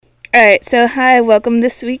Alright, so hi, welcome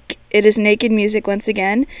this week. It is Naked Music once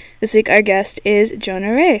again. This week our guest is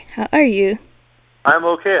Jonah Ray. How are you? I'm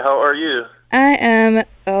okay. How are you? I am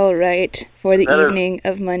alright for the evening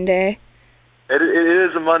of Monday. It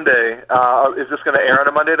is a Monday. Is this going to air on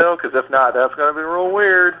a Monday, though? Because if not, that's going to be real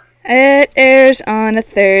weird. It airs on a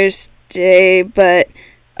Thursday, but,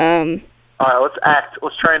 Alright,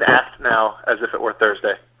 let's try and act now as if it were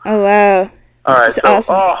Thursday. Oh, wow. Alright, so,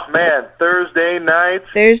 awesome. Oh, man, Thursday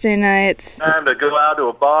nights. Time to go out to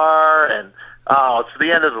a bar, and, it's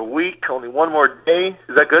the end of the week, only one more day.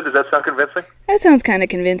 Is that good? Does that sound convincing? That sounds kind of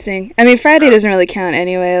convincing. I mean, Friday doesn't really count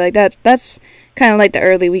anyway. Like, that's kind of like the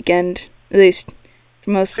early weekend, at least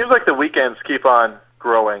for most. Seems like the weekends keep on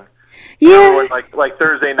growing. Yeah. Remember when, like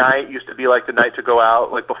Thursday night used to be like the night to go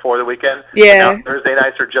out, like before the weekend? Yeah. And now Thursday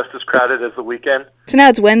nights are just as crowded as the weekend. So now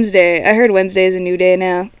it's Wednesday. I heard Wednesday is a new day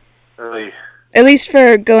now. Really? At least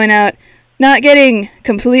for going out, not getting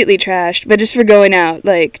completely trashed, but just for going out,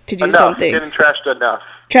 like, to do something. Getting trashed enough.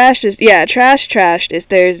 Trashed is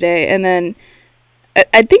Thursday, and then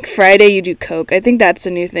I think Friday you do coke. I think that's a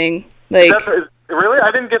new thing. Like, really? I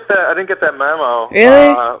didn't get that memo.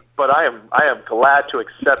 Really? But I am glad to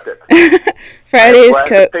accept it. Friday's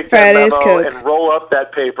coke. Friday's coke. And roll up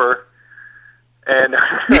that paper. And no,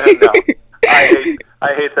 I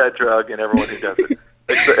hate that drug and everyone who does it,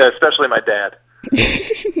 especially my dad.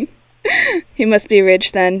 He must be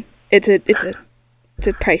rich then. It's a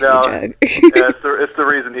pricey drug. Yeah, it's the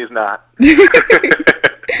reason he's not.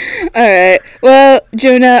 All right. Well,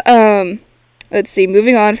 Jonah, let's see.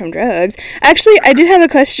 Moving on from drugs. Actually, I do have a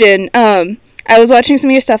question. I was watching some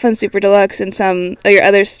of your stuff on Super Deluxe and some of your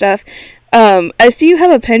other stuff. I see you have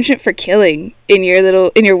a penchant for killing in your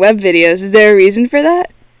web videos. Is there a reason for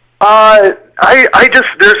that? I just,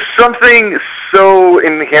 there's something so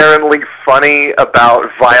inherently funny about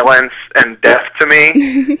violence and death to me.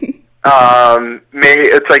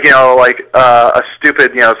 It's like, a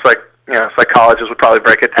stupid, it's like, psychologists would probably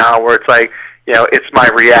break it down where it's like, it's my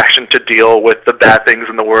reaction to deal with the bad things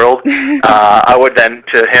in the world. I would then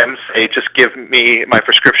to him say, just give me my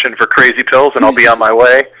prescription for crazy pills and I'll be on my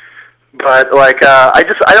way. But I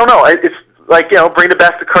don't know. It's like, bring it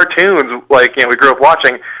back to cartoons. Like, we grew up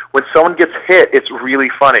watching. When someone gets hit, it's really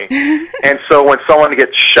funny. And so when someone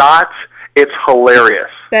gets shot, it's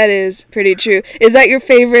hilarious. That is pretty true. Is that your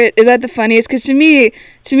favorite? Is that the funniest? Because to me,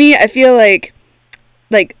 I feel like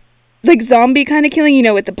zombie kind of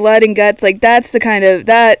killing, with the blood and guts, like that's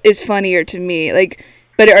that is funnier to me. Like,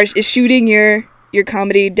 but is shooting your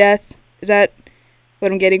comedy death? Is that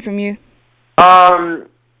what I'm getting from you? Well,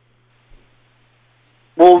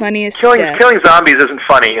 funniest killing zombies isn't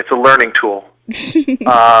funny. It's a learning tool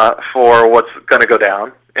for what's going to go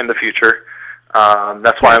down in the future.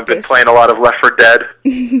 That's why I've been playing a lot of Left 4 Dead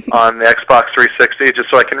on the Xbox 360, just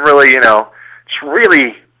so I can really, just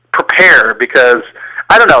really prepare. Because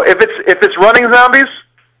I don't know, if it's running zombies,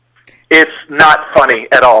 it's not funny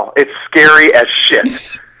at all. It's scary as shit.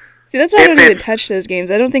 See, that's why I don't even touch those games.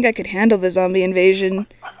 I don't think I could handle the zombie invasion.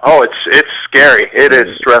 Oh, it's scary. It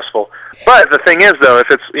is stressful. But the thing is, though, if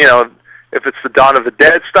it's the Dawn of the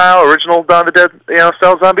Dead style, original Dawn of the Dead,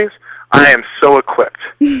 style zombies, I am so equipped.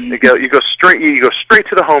 You go straight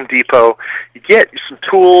to the Home Depot. You get some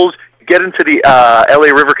tools. You get into the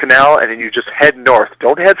LA River Canal, and then you just head north.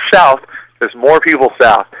 Don't head south. There's more people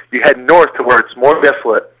south. You head north to where it's more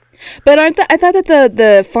desolate. But I thought that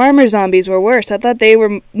the farmer zombies were worse. I thought they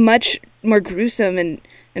were much more gruesome, and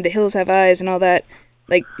The Hills Have Eyes and all that,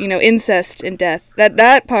 like, incest and death.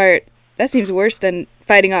 That part, that seems worse than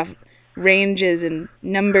fighting off ranges and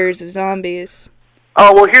numbers of zombies.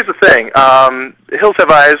 Oh, well, here's the thing. Hills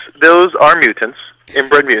Have Eyes, those are mutants,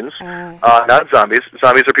 inbred mutants, not zombies.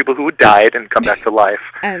 Zombies are people who died and come back to life.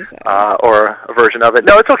 I'm sorry. Or a version of it.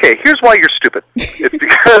 No, it's okay. Here's why you're stupid. It's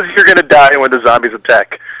because you're going to die when the zombies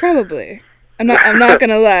attack. Probably. I'm not going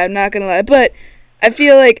to lie. But I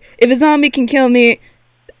feel like if a zombie can kill me,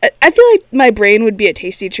 I feel like my brain would be a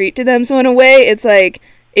tasty treat to them. So in a way, it's like,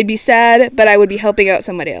 it'd be sad, but I would be helping out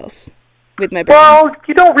somebody else with my brain. Well,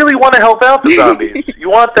 you don't really want to help out the zombies. You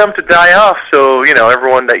want them to die off so,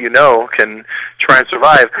 everyone that can try and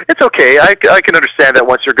survive. It's okay. I can understand that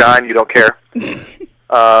once you're gone, you don't care. It's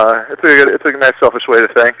a nice, selfish way to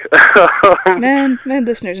think. Man, my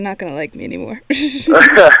listeners are not going to like me anymore. Do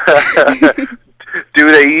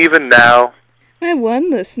they even now? My one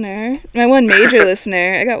major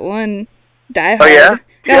listener. I got one diehard. Oh yeah.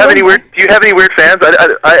 Do you have any weird fans?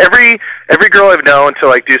 Every girl I've known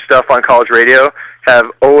to do stuff on college radio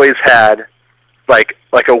have always had like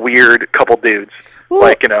a weird couple dudes. Well,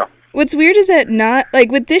 What's weird is that not,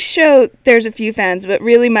 like, with this show, there's a few fans, but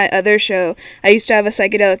really my other show, I used to have a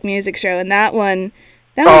psychedelic music show, and that one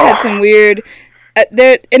had some weird, and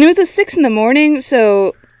it was at 6 in the morning,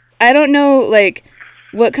 so I don't know, like,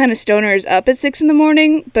 what kind of stoner is up at 6 in the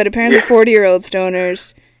morning, but apparently 40-year-old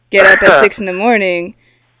stoners get up at 6 in the morning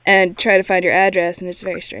and try to find your address, and it's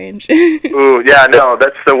very strange. Ooh, yeah, no,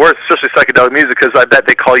 that's the worst, especially psychedelic music, because I bet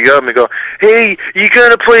they call you up and go, hey, you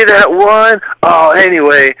gonna play that one? Oh,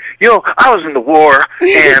 anyway, I was in the war,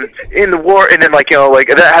 and and then, like, like,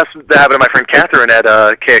 that happened to my friend Catherine at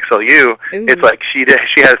KXLU. Ooh. It's like, she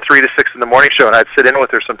had a 3 to 6 in the morning show, and I'd sit in with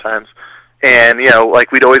her sometimes, and,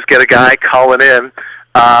 like, we'd always get a guy calling in,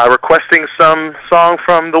 requesting some song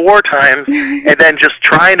from the war times, and then just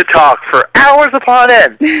trying to talk for hours upon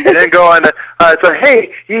end, and then go on. It's like,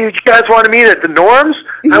 hey, you guys want to meet at the Norms?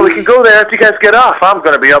 We can go there after you guys get off. I'm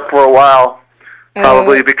going to be up for a while,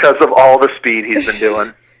 probably because of all the speed he's been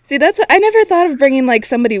doing. See, I never thought of bringing, like,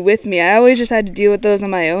 somebody with me. I always just had to deal with those on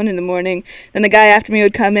my own in the morning. Then the guy after me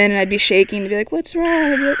would come in, and I'd be shaking, and be like, what's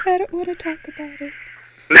wrong? I'd be like, I don't want to talk about it.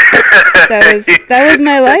 That was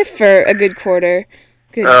my life for a good quarter.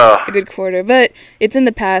 A good quarter, but it's in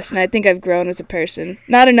the past, and I think I've grown as a person.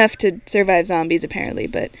 Not enough to survive zombies, apparently,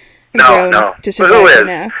 but I've grown to survive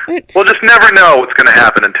now. We'll just never know what's going to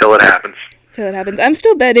happen until it happens. I'm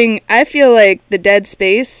still betting. I feel like the dead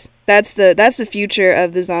space. That's the future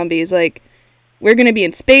of the zombies. Like, we're going to be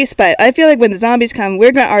in space, but I feel like when the zombies come,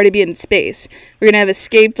 we're going to already be in space. We're going to have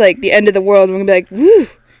escaped, like, the end of the world. We're going to be like, woo,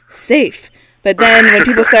 safe. But then when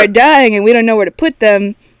people start dying and we don't know where to put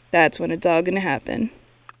them, that's when it's all going to happen.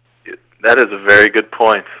 That is a very good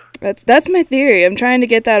point. That's my theory. I'm trying to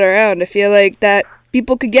get that around. I feel like that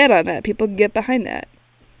people could get on that. People could get behind that.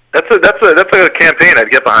 That's a campaign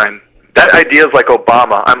I'd get behind. That idea is like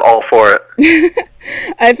Obama. I'm all for it.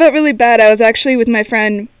 I felt really bad. I was actually with my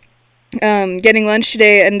friend getting lunch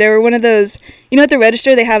today, and there were one of those, at the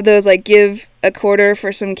register they have those, like, give a quarter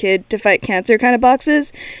for some kid to fight cancer kind of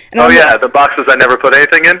boxes. And the boxes I never put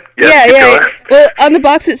anything in? Yes, yeah. Well, on the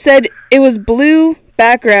box it said it was blue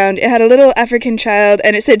background, it had a little African child,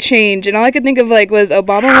 and it said change, and all I could think of, like, was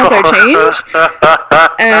Obama wants our change.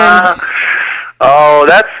 And oh,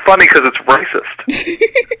 that's funny because it's racist.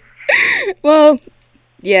 Well,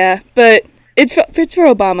 yeah, but it's for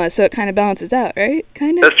Obama, so it kind of balances out, right?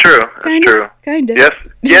 Kind of. That's true. That's true. Kind of.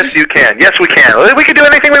 Yes, you can. Yes, we can. We can do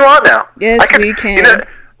anything we want now. Yes, we can.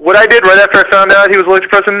 What I did right after I found out he was elected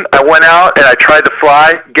president, I went out and I tried to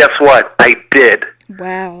fly. Guess what? I did.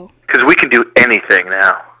 Wow. Because we can do anything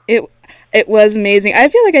now. It was amazing. I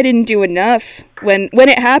feel like I didn't do enough when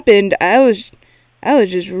it happened. I was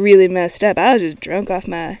just really messed up. I was just drunk. I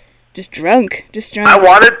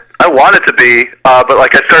wanted to be, but,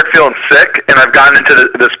 like, I started feeling sick, and I've gotten into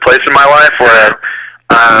this place in my life where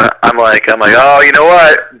I'm like, oh, you know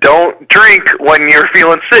what? Don't drink when you're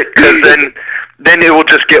feeling sick, because then it will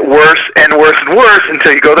just get worse and worse and worse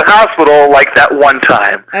until you go to the hospital, like that one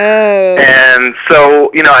time. Oh. And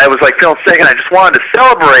so, I was, like, feeling sick, and I just wanted to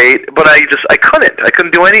celebrate, but I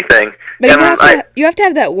couldn't do anything. But you have to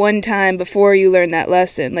have that one time before you learn that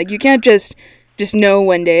lesson. Like, you can't just know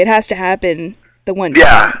one day. It has to happen the one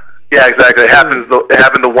time. Yeah, exactly. It happened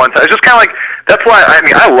the one time. It's just kind of like, that's why,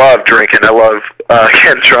 I love drinking. I love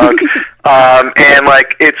getting drunk. And,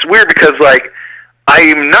 like, it's weird because, like,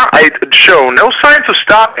 I show no signs of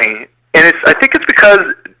stopping, and I think it's because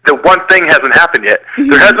the one thing hasn't happened yet.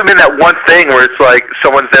 There hasn't been that one thing where it's like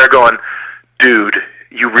someone's there going, dude,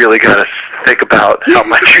 you really gotta think about how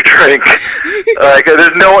much you drink. Like,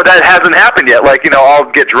 that hasn't happened yet. Like, I'll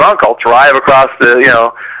get drunk, I'll drive across the,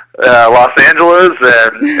 Los Angeles,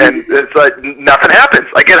 and it's like nothing happens.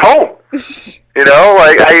 I get home.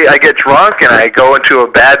 Like, I get drunk and I go into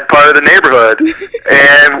a bad part of the neighborhood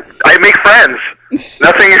and I make friends.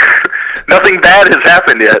 Nothing bad has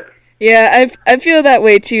happened yet. Yeah, I feel that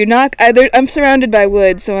way too. I'm surrounded by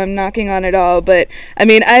wood, so I'm knocking on it all. But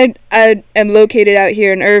I am located out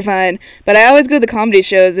here in Irvine, but I always go to the comedy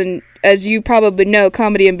shows, and as you probably know,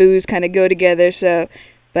 comedy and booze kind of go together. So,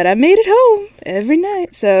 but I made it home every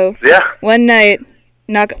night. So yeah, one night,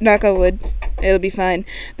 knock on wood, it'll be fine.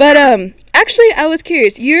 But actually, I was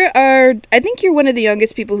curious. I think you're one of the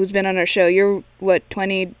youngest people who's been on our show. You're what,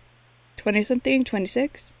 20 something,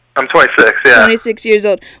 26? I'm 26, yeah. 26 years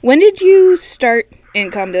old. When did you start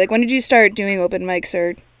in comedy? Like, when did you start doing open mics,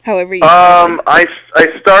 or however you started? I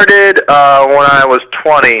started when I was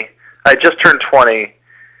 20. I just turned 20.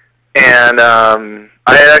 And I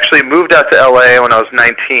had actually moved out to LA when I was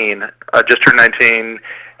 19. I just turned 19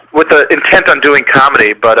 with the intent on doing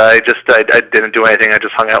comedy, but I didn't do anything. I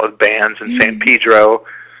just hung out with bands in San Pedro.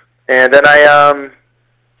 And then I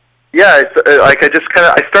yeah, it's, like I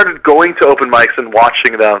started going to open mics and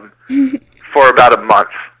watching them for about a month,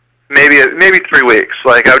 maybe 3 weeks.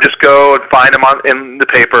 Like I would just go and find them in the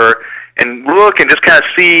paper and look and just kind of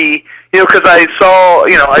see, because I saw,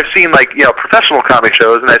 I've seen like professional comedy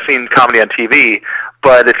shows and I've seen comedy on TV,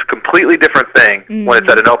 but it's a completely different thing when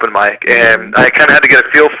it's at an open mic, and I kind of had to get a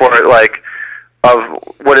feel for it, like of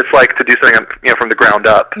what it's like to do something from the ground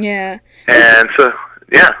up. Yeah. And so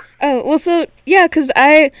yeah. Oh, well, so, yeah, because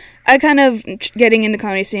I kind of, getting in the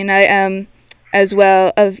comedy scene, I am as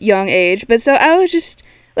well of young age, but so I was just,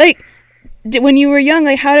 like, when you were young,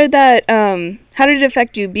 like, how did it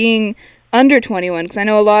affect you being under 21? Because I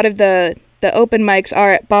know a lot of the open mics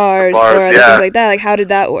are at bars or other things like that. Like, how did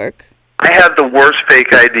that work? I had the worst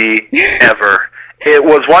fake ID ever. It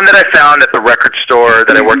was one that I found at the record store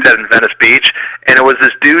that I worked at in Venice Beach, and it was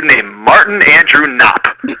this dude named Martin Andrew Knopp.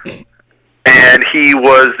 And he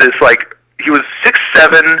was he was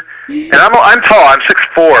 6'7", and I'm tall, I'm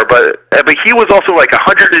 6'4", but he was also like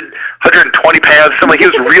 120 pounds, something. He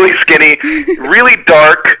was really skinny, really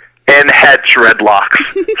dark, and had dreadlocks,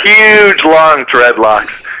 huge long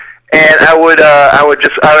dreadlocks. And I remember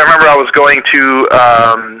I was going to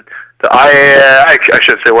I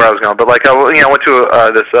shouldn't say where I was going, but like I went to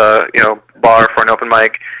this bar for an open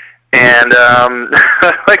mic. And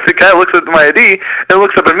like the guy looks at my ID and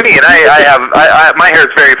looks up at me, and I my hair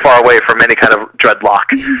is very far away from any kind of dreadlock,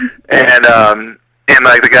 and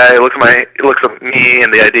like the guy looks at me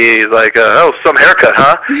and the ID. He's like, "Oh, some haircut,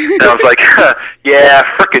 huh?" And I was like, "Yeah,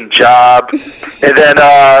 frickin' job." And then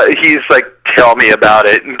he's like, "Tell me about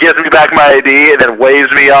it," and gives me back my ID and then waves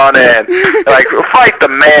me on in, like, "Fight the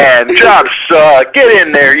man, job suck, get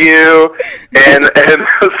in there, you." And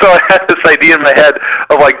so I had this idea in my head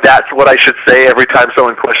of like that's what I should say every time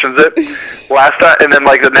someone questions it. Last time, and then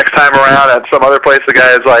like the next time around at some other place, the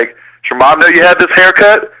guy is like, "Does your mom know you had this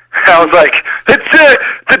haircut?" I was like, "It's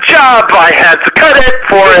the job I had to cut it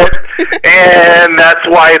for it, and that's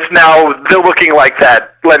why it's now looking like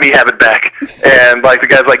that. Let me have it back." And like the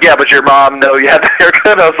guy's like, "Yeah, but your mom know you had the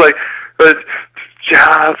haircut?" I was like, "But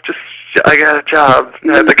job, I got a job.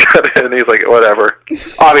 I had to cut it." And he's like, "Whatever."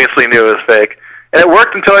 Obviously knew it was fake, and it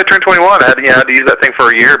worked until I turned 21. I had to use that thing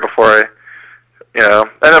for a year before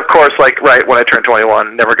and of course, like right when I turned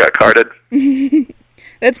 21, never got carded.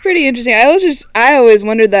 That's pretty interesting. I always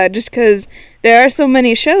wondered that, just because there are so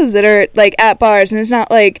many shows that are like at bars, and it's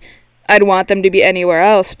not like I'd want them to be anywhere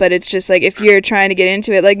else, but it's just like if you're trying to get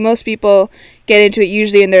into it, like most people get into it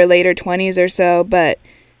usually in their later 20s or so, but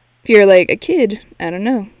if you're like a kid, I don't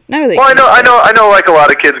know. Not really. Well, I know like a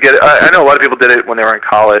lot of kids get it. I know a lot of people did it when they were in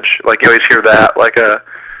college. Like you always hear that, like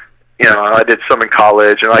I did some in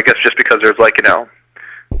college, and I guess just because there's like,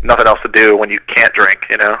 nothing else to do when you can't drink,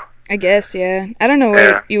 I guess, yeah. I don't know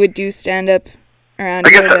where you would do stand-up around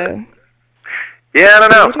here, though. Yeah, I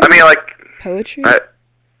don't know. Theater? I mean, like... Poetry?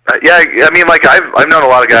 I mean, like, I've known a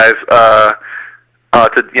lot of guys to,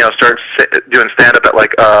 start doing stand-up at,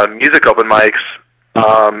 like, music open mics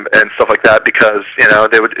and stuff like that because,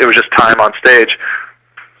 it was just time on stage.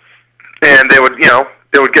 And they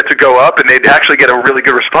would get to go up, and they'd actually get a really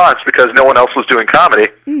good response because no one else was doing comedy.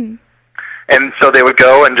 Mm. And so they would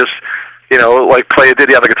go and just... like play a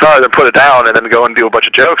ditty on the guitar, then put it down, and then go and do a bunch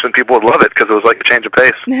of jokes, and people would love it because it was like a change of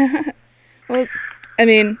pace. Well, I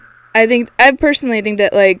mean, I personally think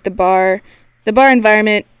that like the bar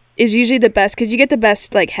environment is usually the best because you get the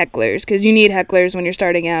best like hecklers, because you need hecklers when you're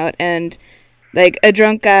starting out, and like a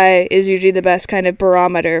drunk guy is usually the best kind of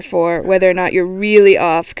barometer for whether or not you're really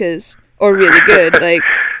off, or really good, like,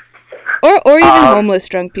 or even homeless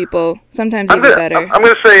drunk people sometimes even better. I'm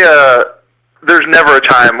gonna say there's never a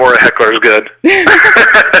time where a heckler is good.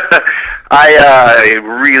 I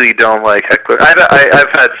really don't like hecklers.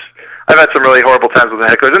 I've had some really horrible times with the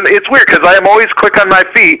hecklers, and it's weird because I am always quick on my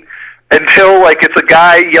feet until like it's a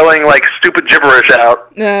guy yelling like stupid gibberish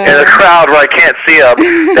out in a crowd where I can't see him.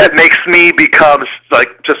 That makes me become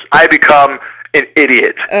I become an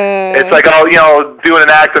idiot. It's like doing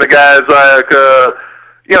an act and a guy's like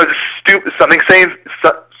just stupid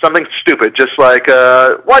something stupid, just like,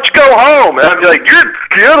 why don't you go home? And I'm like,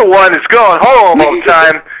 you're the one that's going home all the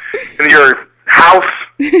time in your house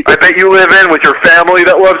I bet you live in with your family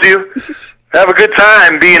that loves you. Have a good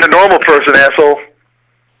time being a normal person, asshole.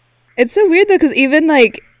 It's so weird, though, because even,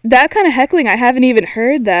 like, that kind of heckling, I haven't even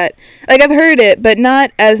heard that. Like, I've heard it, but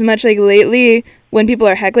not as much, like, lately when people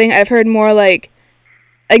are heckling. I've heard more, like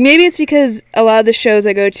maybe it's because a lot of the shows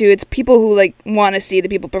I go to, it's people who, like, want to see the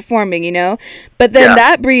people performing, But then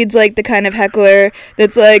that breeds, like, the kind of heckler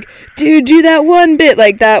that's like, dude, do that one bit,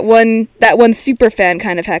 like, that one super fan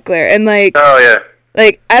kind of heckler. And, like... Oh, yeah.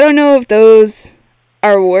 Like, I don't know if those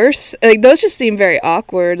are worse. Like, those just seem very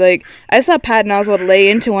awkward. Like, I saw Patton Oswalt lay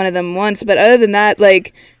into one of them once, but other than that,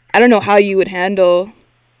 like, I don't know how you would handle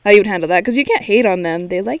that, because you can't hate on them.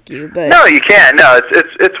 They like you, but... No, you can't. No,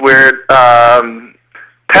 it's weird.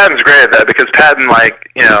 Patton's great at that, because Patton, like,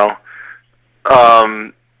 you know,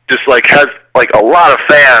 just, like, has, like, a lot of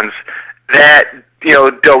fans that, you know,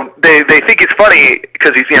 they think he's funny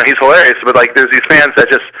because he's, you know, he's hilarious, but, like, there's these fans that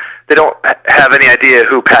just, they don't have any idea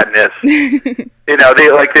who Patton is. You know, they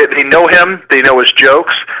know him, they know his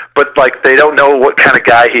jokes, but, like, they don't know what kind of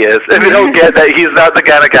guy he is, and they don't get that he's not the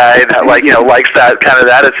kind of guy that, like, you know, likes that kind of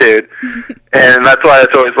attitude. And that's why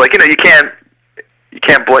it's always like, you know, you can't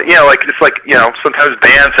blame, you know, like, it's like, you know, sometimes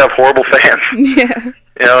bands have horrible fans. Yeah.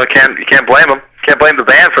 You know, you can't blame them. Can't blame the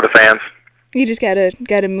band for the fans. You just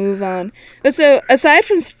gotta move on. But so, aside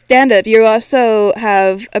from stand-up, you also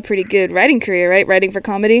have a pretty good writing career, right? Writing for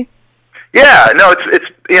comedy. Yeah, no, it's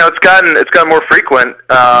you know, it's gotten more frequent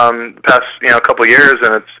the past, you know, couple of years,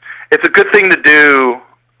 and it's a good thing to do.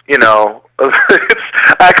 You know,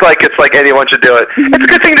 act like it's like anyone should do it. It's a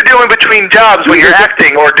good thing to do in between jobs when you're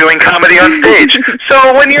acting or doing comedy on stage.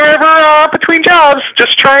 So when you're ever between jobs,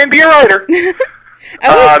 just try and be a writer.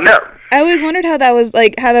 No. I always wondered how that was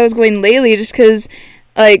going lately, just because,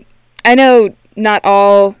 like, I know not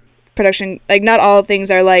all not all things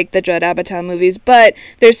are like the Judd Apatow movies, but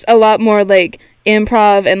there's a lot more, like,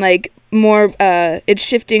 improv and, like, more, it's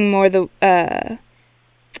shifting more the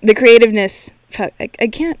creativeness. Fuck, I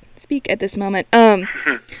can't speak at this moment.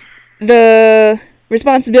 The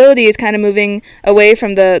responsibility is kind of moving away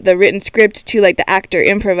from the written script to, like, the actor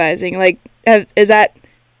improvising. Like, has that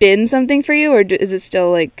been something for you, or is it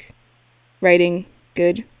still, like, writing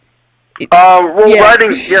good?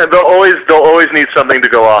 Writing, yeah, they'll always need something to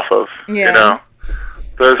go off of. Yeah. You know,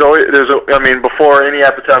 I mean, before any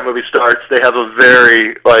Apatow movie starts, they have a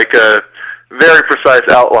very precise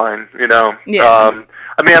outline. You know. Yeah.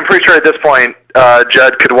 I mean, I'm pretty sure at this point,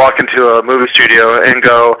 Judd could walk into a movie studio and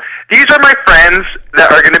go, "These are my friends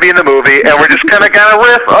that are going to be in the movie, and we're just going to kind of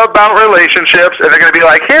riff about relationships, and they're going to be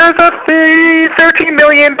like, here's a $13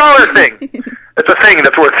 million thing." It's a thing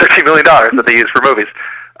that's worth $13 million that they use for movies.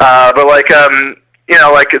 But, like, you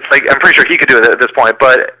know, like, it's like, I'm pretty sure he could do it at this point,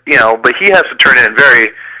 but, you know, but he has to turn in very,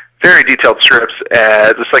 very detailed scripts,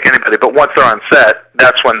 just like anybody. But once they're on set,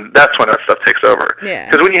 that's when that stuff takes over. Yeah.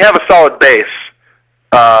 Because when you have a solid base,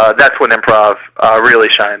 that's when improv really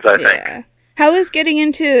shines, I think. How is getting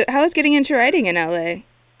into writing in LA?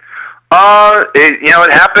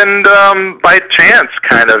 It happened by chance,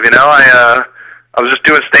 kind of. You know, I was just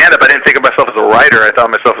doing stand-up. I didn't think of myself as a writer. I thought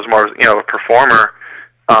of myself as more, you know, a performer.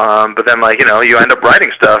 But then, like, you know, you end up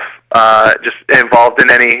writing stuff just involved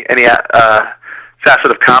in any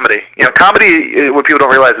facet of comedy. You know, comedy, what people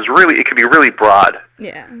don't realize is it can be really broad.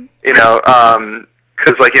 Yeah. You know,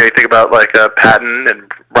 because, like, you know, you think about, like, Patton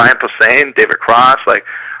and Brian Posehn, David Cross, like,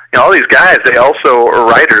 you know, all these guys, they also are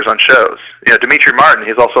writers on shows. You know, Demetri Martin,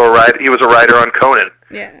 he's also a writer. He was a writer on Conan.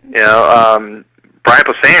 Yeah. You know, Brian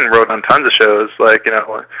Posehn wrote on tons of shows, like, you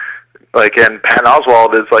know, like, and Patton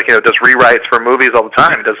Oswalt is, like, you know, does rewrites for movies all the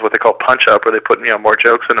time. He does what they call punch up, where they put, you know, more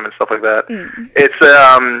jokes in them and stuff like that.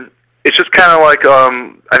 It's just kind of like,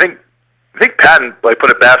 I think Patton, like,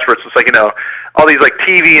 put it best where it's just like, you know, all these, like,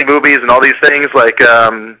 TV and movies and all these things, like,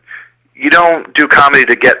 you don't do comedy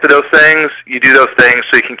to get to those things. You do those things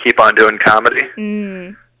so you can keep on doing comedy.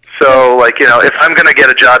 So, like, you know, if I'm going to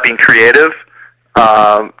get a job being creative,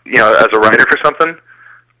 you know, as a writer for something,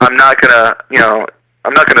 I'm not gonna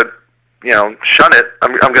shun it.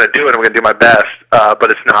 I'm gonna do it. I'm gonna do my best.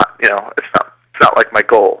 But it's not, you know, it's not like my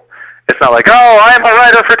goal. It's not like, oh, I'm a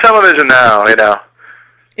writer for television now, you know.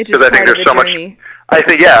 It's just part of the journey. I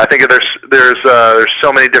think there's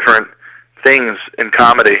so many different things in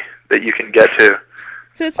comedy that you can get to.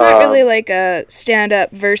 So it's not really like a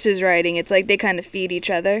stand-up versus writing. It's like they kind of feed each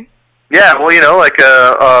other. Yeah, well, you know, like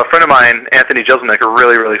a friend of mine, Anthony Jeselnik, a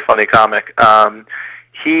really, really funny comic.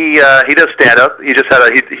 He does stand up. He just had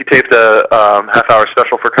he taped a half-hour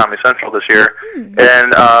special for Comedy Central this year,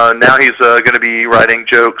 and now he's going to be writing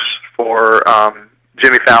jokes for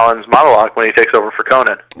Jimmy Fallon's monologue when he takes over for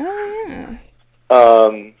Conan. Oh yeah.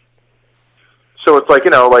 So it's like,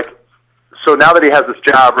 you know, like, so now that he has this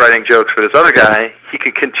job writing jokes for this other guy, he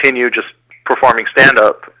can continue just performing stand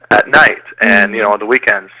up at night and you know, on the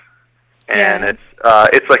weekends. And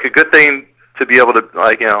it's like a good thing to be able to,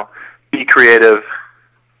 like, you know, be creative.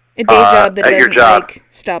 A day job that doesn't like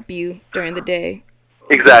stop you during the day.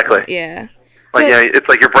 Exactly. Yeah. Like, yeah, it's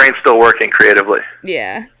like your brain's still working creatively.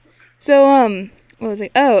 Yeah. So what was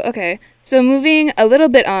it? Oh, okay. So moving a little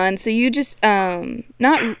bit on. So you just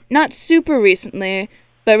not super recently,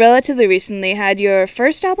 but relatively recently, had your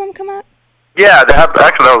first album come out? Yeah,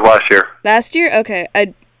 actually that was last year. Last year? Okay,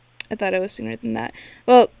 I thought it was sooner than that.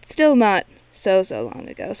 Well, still not so long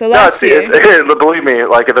ago. So last year. Believe me,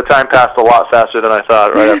 like the time passed a lot faster than I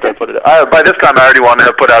thought. Right after I put it, by this time I already wanted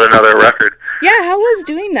to put out another record. Yeah, how was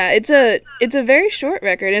doing that? It's a very short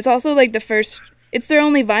record. It's also like the first. It's their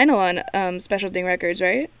only vinyl on Special Thing Records,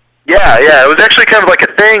 right? Yeah. It was actually kind of like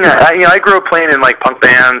a thing. I grew up playing in like punk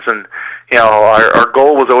bands, and our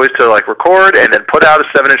goal was always to like record and then put out a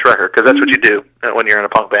 7-inch record, because that's what you do when you're in a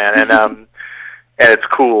punk band, and it's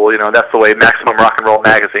cool. That's the way Maximum Rock and Roll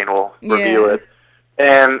magazine will review it.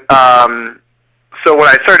 And so when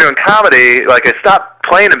I started doing comedy, like I stopped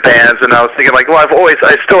playing in bands, and I was thinking like, well,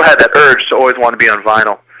 I still had that urge to always want to be on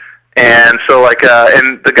vinyl. And so like,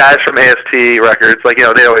 and the guys from AST Records, like, they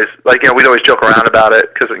always, like, we'd always joke around about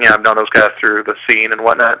it, because, I've known those guys through the scene and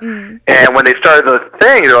whatnot. And when they started the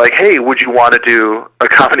thing, they're like, hey, would you want to do a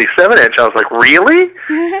comedy 7-inch? I was like, really?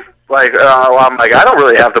 Like, I'm like, I don't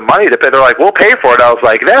really have the money to pay. They're like, we'll pay for it. I was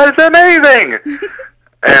like, that is amazing.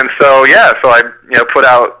 And so, so I, put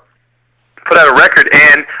out a record,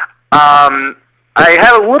 and I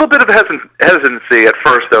had a little bit of hesitancy at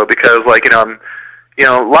first, though, because, like, a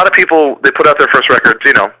lot of people, they put out their first records,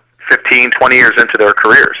 15, 20 years into their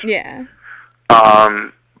careers. Yeah.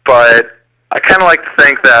 But I kind of like to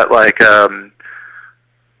think that,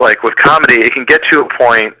 like with comedy, it can get to a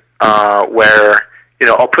point where,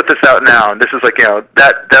 I'll put this out now, and this is like,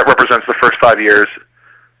 that represents the first 5 years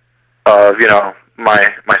of,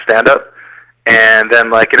 my stand-up. And then,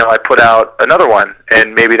 like, I put out another one,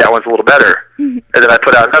 and maybe that one's a little better. And then I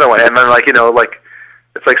put out another one, and then, like,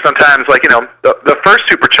 it's like sometimes, like, the first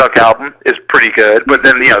Superchunk album is pretty good, but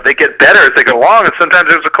then, they get better as they go along, and sometimes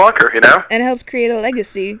there's a clunker, And it helps create a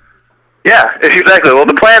legacy. Yeah, exactly. Well,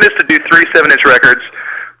 the plan is to do 3 7-inch records,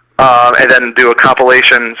 and then do a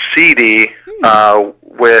compilation CD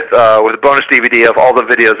with a bonus DVD of all the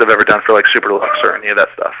videos I've ever done for, like, Super Deluxe or any of that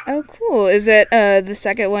stuff. Oh, cool. Is it the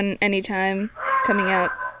second one anytime coming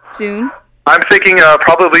out soon? I'm thinking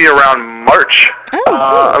probably around March. Oh, cool.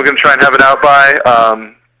 I'm going to try and have it out by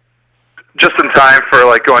just in time for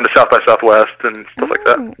like going to South by Southwest and stuff like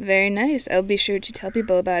that. Very nice. I'll be sure to tell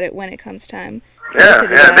people about it when it comes time. Yeah.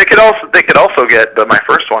 They could also get my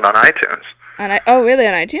first one on iTunes. Oh, really?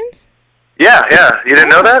 On iTunes? Yeah. You didn't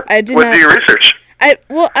know that? I did not. What do your research?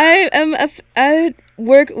 I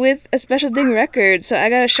work with a Special Thing Record, so I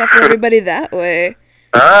gotta shuffle everybody that way.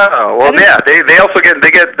 Oh, well, yeah, they also get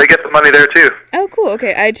the money there too. Oh, cool.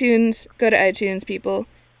 Okay, iTunes. Go to iTunes, people,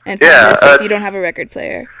 and find us if you don't have a record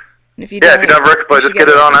player. And if you don't, if you don't have a record player, just get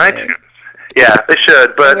it on iTunes. Yeah, they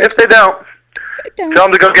should. But if they don't, tell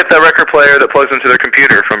them to go get that record player that plugs into their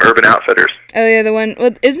computer from Urban Outfitters. Oh yeah, the one.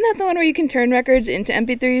 Well, isn't that the one where you can turn records into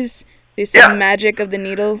MP3s? Through some magic of the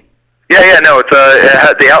needle. Yeah, no, it's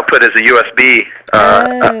the output is a USB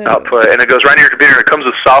output, and it goes right in your computer. And it comes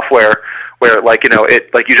with software where, like, you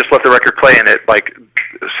just let the record play, and it like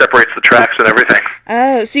separates the tracks and everything.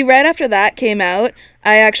 Oh, see, right after that came out,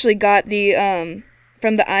 I actually got the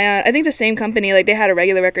from the Ion. I think the same company, like they had a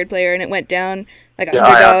regular record player, and it went down like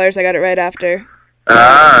 $100. I got it right after.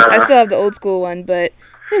 I still have the old school one, but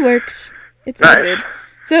it works. It's all good.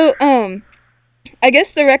 So, I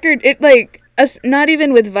guess the record, it like, not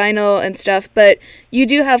even with vinyl and stuff, but you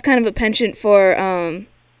do have kind of a penchant for,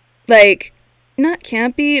 like, not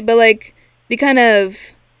campy, but like the kind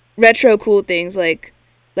of retro cool things, like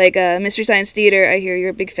Mystery Science Theater. I hear you're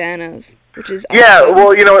a big fan of, which is awesome. Yeah.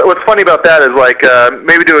 Well, what's funny about that is like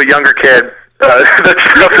maybe to a younger kid that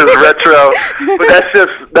stuff is retro, but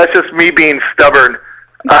that's just me being stubborn.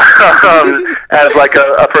 As like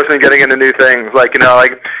a person getting into new things, like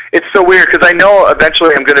it's so weird because I know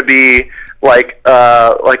eventually I'm going to be like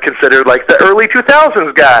considered like the early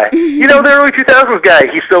 2000s guy. The early 2000s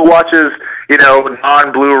guy. He still watches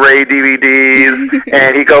non-Blu-ray DVDs,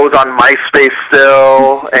 and he goes on MySpace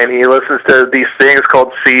still, and he listens to these things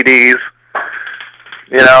called CDs.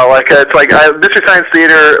 It's like Mystery Science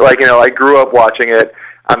Theater. I grew up watching it.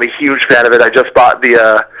 I'm a huge fan of it. I just bought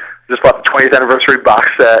the 20th anniversary box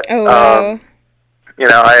set. Oh, wow.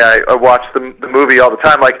 I watch the movie all the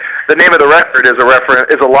time. Like the name of the record is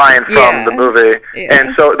a line from the movie,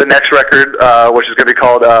 and so the next record, which is going to be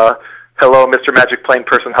called "Hello, Mr. Magic Plane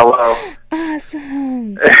Person, Hello,"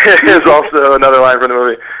 awesome, is also another line from the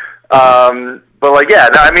movie. But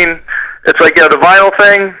it's like the vinyl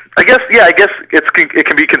thing. I guess it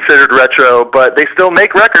can be considered retro, but they still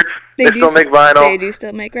make records. They still make vinyl. They do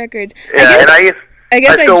still make records. Yeah, I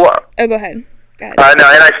guess oh, go ahead. God.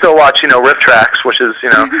 No, and I still watch, Riff Tracks, which is,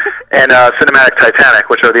 and Cinematic Titanic,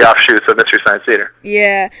 which are the offshoots of Mystery Science Theater.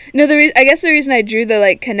 Yeah. No, I guess the reason I drew the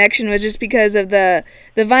like connection was just because of the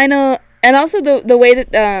vinyl, and also the way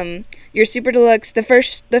that your Super Deluxe, the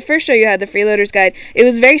first show you had, the Freeloader's Guide, it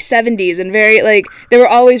was very 70s and very like there were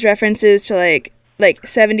always references to like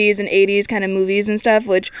 70s and 80s kind of movies and stuff,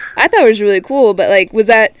 which I thought was really cool. But like, was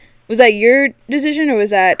that your decision, or was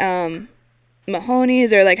that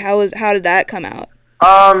Mahoney's, or like how did that come out?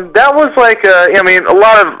 That was like a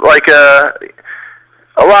lot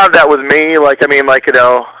of that was me.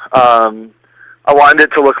 I wanted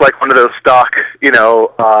it to look like one of those stock,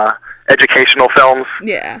 educational films.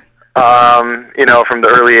 Yeah. From the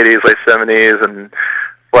early '80s, late '70s, and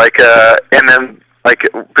and then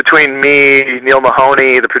between me, Neil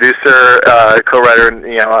Mahoney, the producer, co-writer, and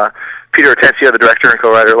Peter Atencio, the director and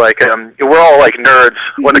co-writer, we're all like nerds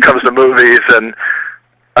when it comes to movies, and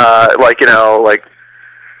the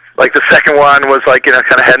second one was kind of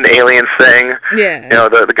had an aliens thing. Yeah.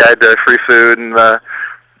 The guy did free food, and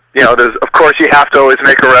there's, of course, you have to always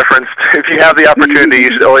make a reference. If you have the opportunity,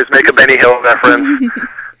 you should always make a Benny Hill reference.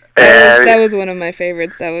 That was one of my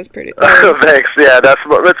favorites. That was pretty. Thanks. Yeah, that's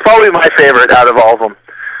probably my favorite out of all of them.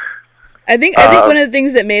 I think one of the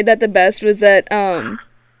things that made that the best was that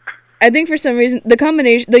I think for some reason the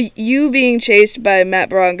combination, you being chased by Matt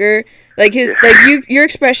Braunger, your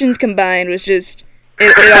expressions combined was just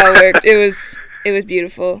it all worked. It was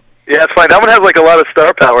beautiful. Yeah, it's fine. That one has a lot of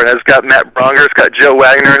star power, and it's got Matt Bronger, it's got Joe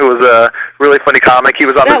Wagner, who was a really funny comic. He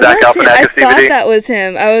was on the Zach Galifianakis DVD. I thought that was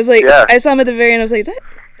him. I was like, I saw him at the very end. I was like, is that?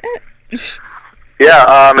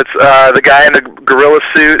 Yeah, it's the guy in the gorilla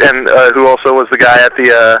suit, and who also was the guy at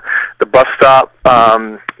the bus stop.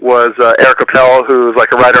 Was Eric Appel, who's a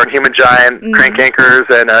writer on Human Giant, Crank Anchors,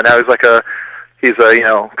 and now he's a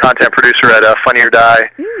content producer at Funny or Die.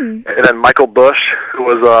 And then Michael Bush, who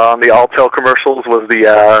was on the Alltel commercials, was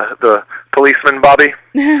the policeman Bobby.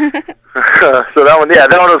 So that one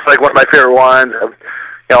was one of my favorite ones.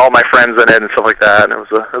 All my friends in it and stuff like that, and it was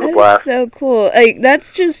a blast. So cool.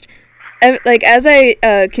 That's just as I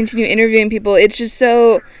continue interviewing people, it's just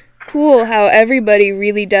so cool how everybody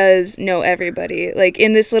really does know everybody.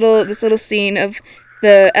 In this little scene of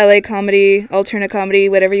the LA comedy, alternate comedy,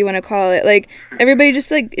 whatever you want to call it, everybody just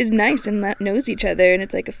is nice and knows each other, and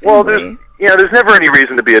it's like a family. Well, there's never any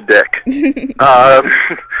reason to be a dick. I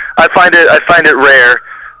find it rare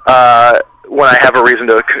when I have a reason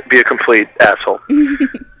to be a complete asshole.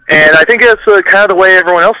 And I think it's kind of the way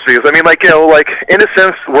everyone else feels. I mean, in a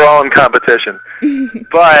sense, we're all in competition.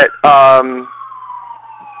 But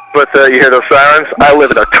you hear those sirens? I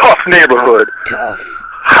live in a tough neighborhood. Tough.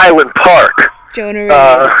 Highland Park. Jonah Ray,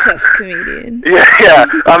 tough comedian. Yeah,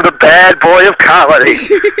 I'm the bad boy of comedy.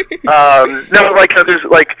 There's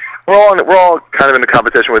we're all kind of in a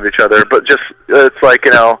competition with each other, but just it's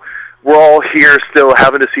we're all here still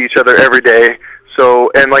having to see each other every day. So,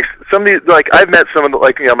 and some of these, I've met some of the,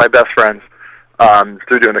 my best friends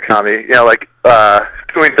through doing the comedy,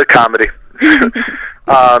 doing the comedy.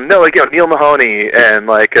 Neil Mahoney and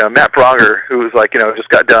Matt Bronger, who's just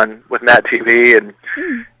got done with Mad TV, and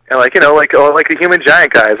the Human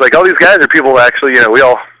Giant guys. All these guys are people that actually, we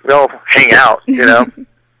all hang out.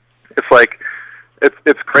 It's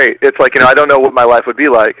it's great. It's I don't know what my life would be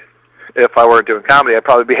like if I weren't doing comedy. I'd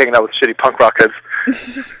probably be hanging out with shitty punk rock heads.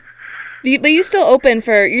 But you still open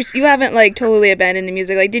for you haven't totally abandoned the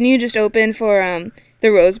music. Didn't you just open for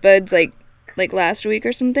the Rosebuds like last week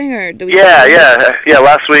or something, or the week? Yeah.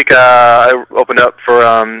 Last week I opened up for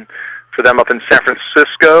them up in San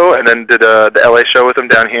Francisco, and then did the LA show with them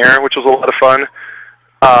down here, which was a lot of fun.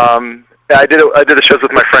 I did the shows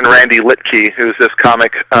with my friend Randy Litke, who's this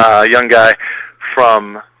comic young guy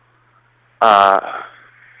from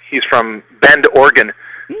he's from Bend, Oregon.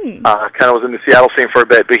 Kind of was in the Seattle scene for a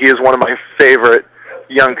bit, but he is one of my favorite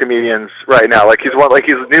young comedians right now. He's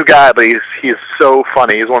a new guy, but he's so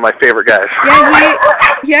funny. He's one of my favorite guys. Yeah,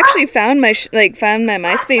 he actually found my found my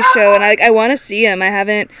MySpace show, and I want to see him. I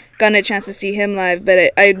haven't gotten a chance to see him live,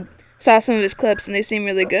 but I saw some of his clips, and they seem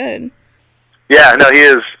really good. Yeah, no, he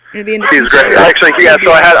is. He's great. Actually, yeah.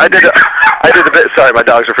 So I did a bit. Sorry, my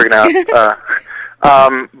dogs are freaking out.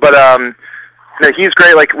 No, he's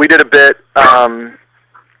great. We did a bit.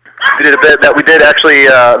 That we did actually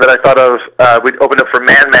that I thought of. We opened up for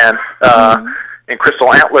Man in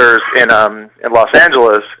Crystal Antlers in Los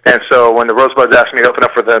Angeles, and so when the Rosebuds asked me to open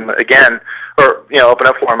up for them again, or open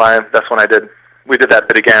up for them, that's when we did that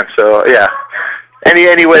bit again. So yeah,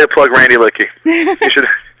 any way to plug Randy Lickey, you should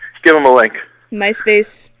give him a link.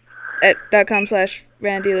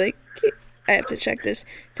 MySpace.com/Randy Lickey. I have to check this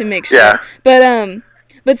to make sure. Yeah.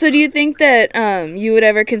 But so do you think that you would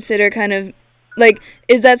ever consider kind of, like,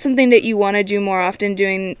 is that something that you want to do more often,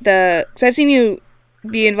 doing the, because I've seen you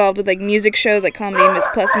be involved with, like, music shows, like Comedy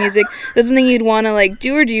Plus Music. That's something you'd want to, like,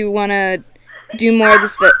 do, or do you want to do more of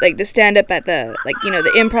the, like, the stand-up at the, like, you know,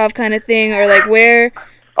 the improv kind of thing, or, like, where's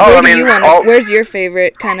your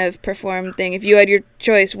favorite kind of perform thing? If you had your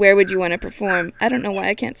choice, where would you want to perform? I don't know why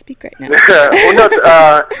I can't speak right now. Well, no,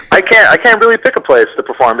 I can't really pick a place to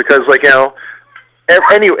perform because, like, you know,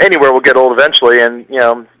 anywhere will get old eventually, and, you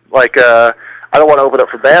know, like, I don't want to open up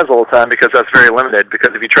for bands all the time because that's very limited.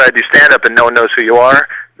 Because if you try to do stand-up and no one knows who you are,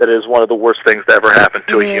 that is one of the worst things to ever happen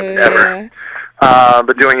to a human ever.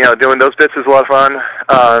 But doing those bits is a lot of fun.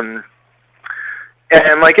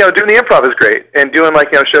 And, like, you know, doing the improv is great. And doing, like,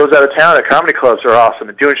 you know, shows out of town at comedy clubs are awesome.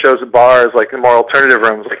 And doing shows at bars, like, in more alternative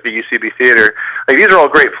rooms, like the UCB Theater. Like, these are all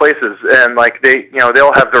great places. And, like, they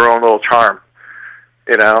all have their own little charm,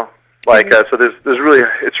 you know? Like, so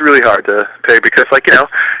it's really hard to pick because, like, you know,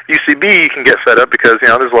 UCB you can get fed up because, you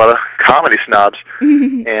know, there's a lot of comedy snobs.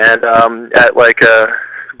 And,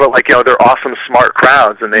 but, like, you know, they're awesome, smart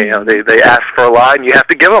crowds, and they ask for a lot, and you have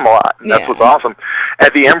to give them a lot, and that's what's awesome.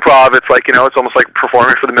 At the improv, it's like, you know, it's almost like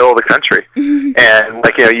performing for the middle of the country, and,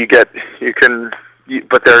 like, you know,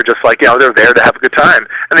 but they're just like, you know, they're there to have a good time,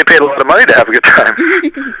 and they paid a lot of money to have a good time.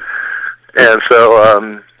 And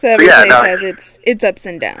so every place has its ups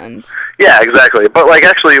and downs. Yeah, exactly. But, like,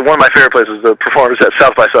 actually, one of my favorite places to perform is at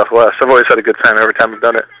South by Southwest. I've always had a good time every time I've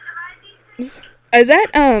done it. Is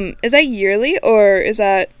that yearly, or is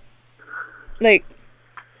that, like,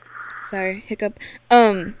 sorry, hiccup.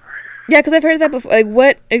 Yeah, because I've heard of that before.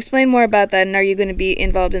 Like, explain more about that, and are you going to be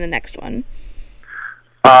involved in the next one?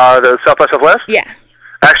 The South by Southwest? Yeah.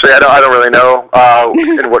 Actually, I don't really know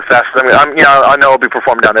in what fest. I mean, I know I'll be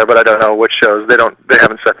performing down there, but I don't know which shows. They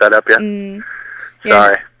haven't set that up yet. Yeah.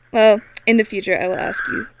 Sorry. Well, in the future, I will ask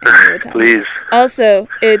you. Please. Also,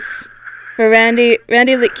 it's for Randy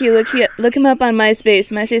Litke. Look him up on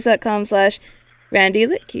MySpace, myspace.com/Randy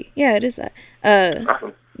Litke. Yeah, it is that.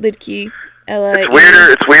 Awesome. Litke,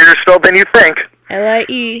 It's weirder spelled than you think.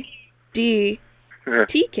 LIEDTKE.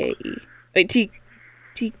 Wait, T.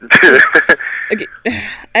 Okay,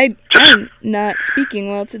 I'm not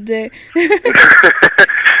speaking well today. Well,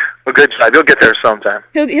 good job. You'll get there sometime.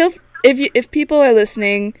 If people are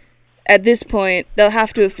listening at this point, they'll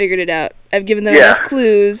have to have figured it out. I've given them enough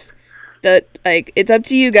clues that, like, it's up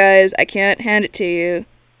to you guys. I can't hand it to you.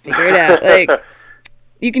 Figure it out. Like,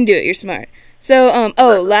 you can do it. You're smart. So,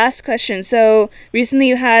 last question. So, recently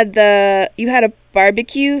you had a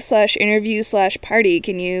barbecue/interview/party.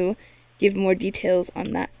 Can you give more details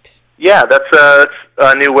on that? Yeah, that's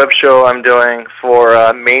a new web show I'm doing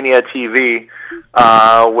for Mania TV,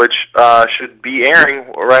 which should be airing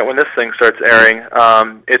right when this thing starts airing.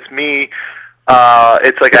 It's me.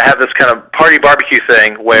 It's like I have this kind of party barbecue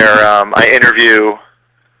thing where I interview,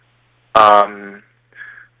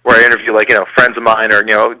 like, you know, friends of mine or,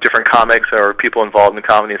 you know, different comics or people involved in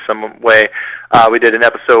comedy in some way. We did an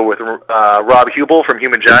episode with Rob Hubel from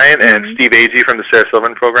Human Giant and Steve Agee from the Sarah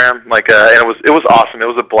Silverman program. Like, and it was awesome. It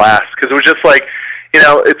was a blast because it was just like, you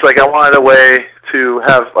know, it's like I wanted a way to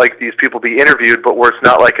have, like, these people be interviewed, but where it's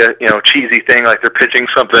not like a, you know, cheesy thing like they're pitching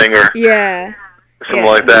something or something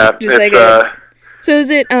like that. Just it's like so is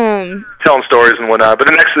it telling stories and whatnot. But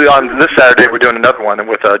then actually on this Saturday we're doing another one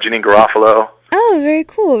with Janine Garofalo. Oh, very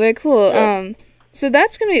cool, very cool. Yeah. So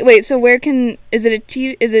that's gonna be so where is it a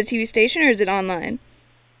TV station or is it online?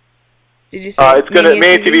 Did you say? It's gonna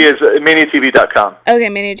ManiaTV is ManiaTV.com. Okay,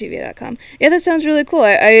 ManiaTV.com. Yeah, that sounds really cool.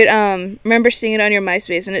 I remember seeing it on your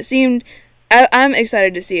MySpace, and it seemed. I'm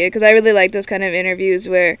excited to see it because I really like those kind of interviews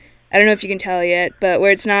where I don't know if you can tell yet, but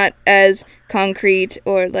where it's not as concrete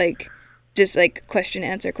or like just like question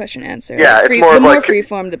answer. Yeah, like it's more the more like free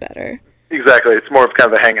form, the better. Exactly, it's more of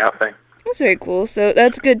kind of a hangout thing. That's very cool. So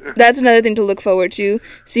that's good. That's another thing to look forward to.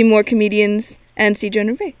 See more comedians and see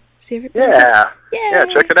Jonah Ray. See everybody. Yeah,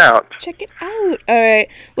 check it out. Check it out. All right.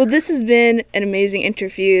 Well, this has been an amazing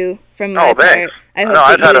interview from my part. Thanks. I hope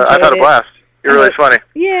I've had a blast. You're really funny.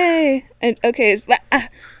 Yay. And okay, so, I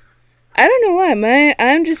don't know why.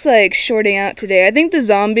 I'm just like shorting out today. I think the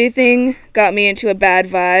zombie thing got me into a bad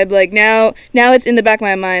vibe. Like now it's in the back of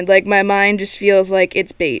my mind. Like my mind just feels like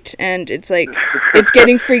it's bait, and it's like it's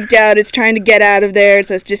getting freaked out. It's trying to get out of there,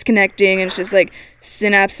 so it's disconnecting, and it's just like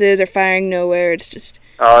synapses are firing nowhere. It's just.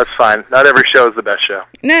 Oh, it's fine. Not every show is the best show.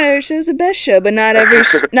 Not every show is the best show, but not every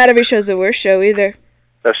show is the worst show either.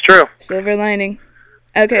 That's true. Silver lining.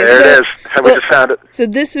 Okay, there it is. We just found it. So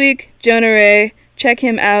this week, Jonah Ray, check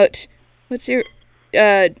him out. What's your,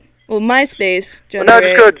 MySpace, Jonah Ray.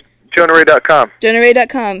 No, just go to JonahRay.com.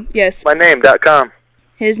 JonahRay.com, yes. My name.com.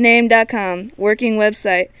 Hisname.com, working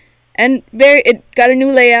website. And it got a new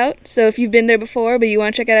layout, so if you've been there before but you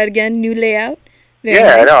want to check it out again, new layout. Very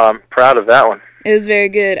yeah, nice. I know. I'm proud of that one. It was very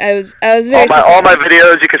good. I was very all my surprised.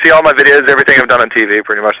 videos. You can see all my videos, everything I've done on TV,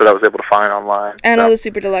 pretty much that I was able to find online. And so. all the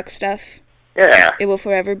Super Deluxe stuff. Yeah. It will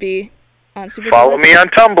forever be on Super Follow Deluxe. me on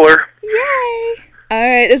Tumblr. Yay! All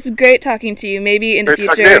right, this is great talking to you. Maybe in the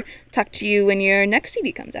Great future, talk to you when your next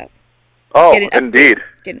CD comes out. Oh, Get an update. indeed.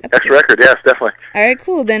 Get an update. Next record, yes, definitely. All right,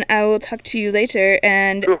 cool. Then I will talk to you later,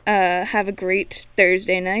 and Cool. have a great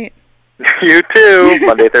Thursday night. You too.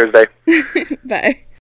 Monday, Thursday. Bye.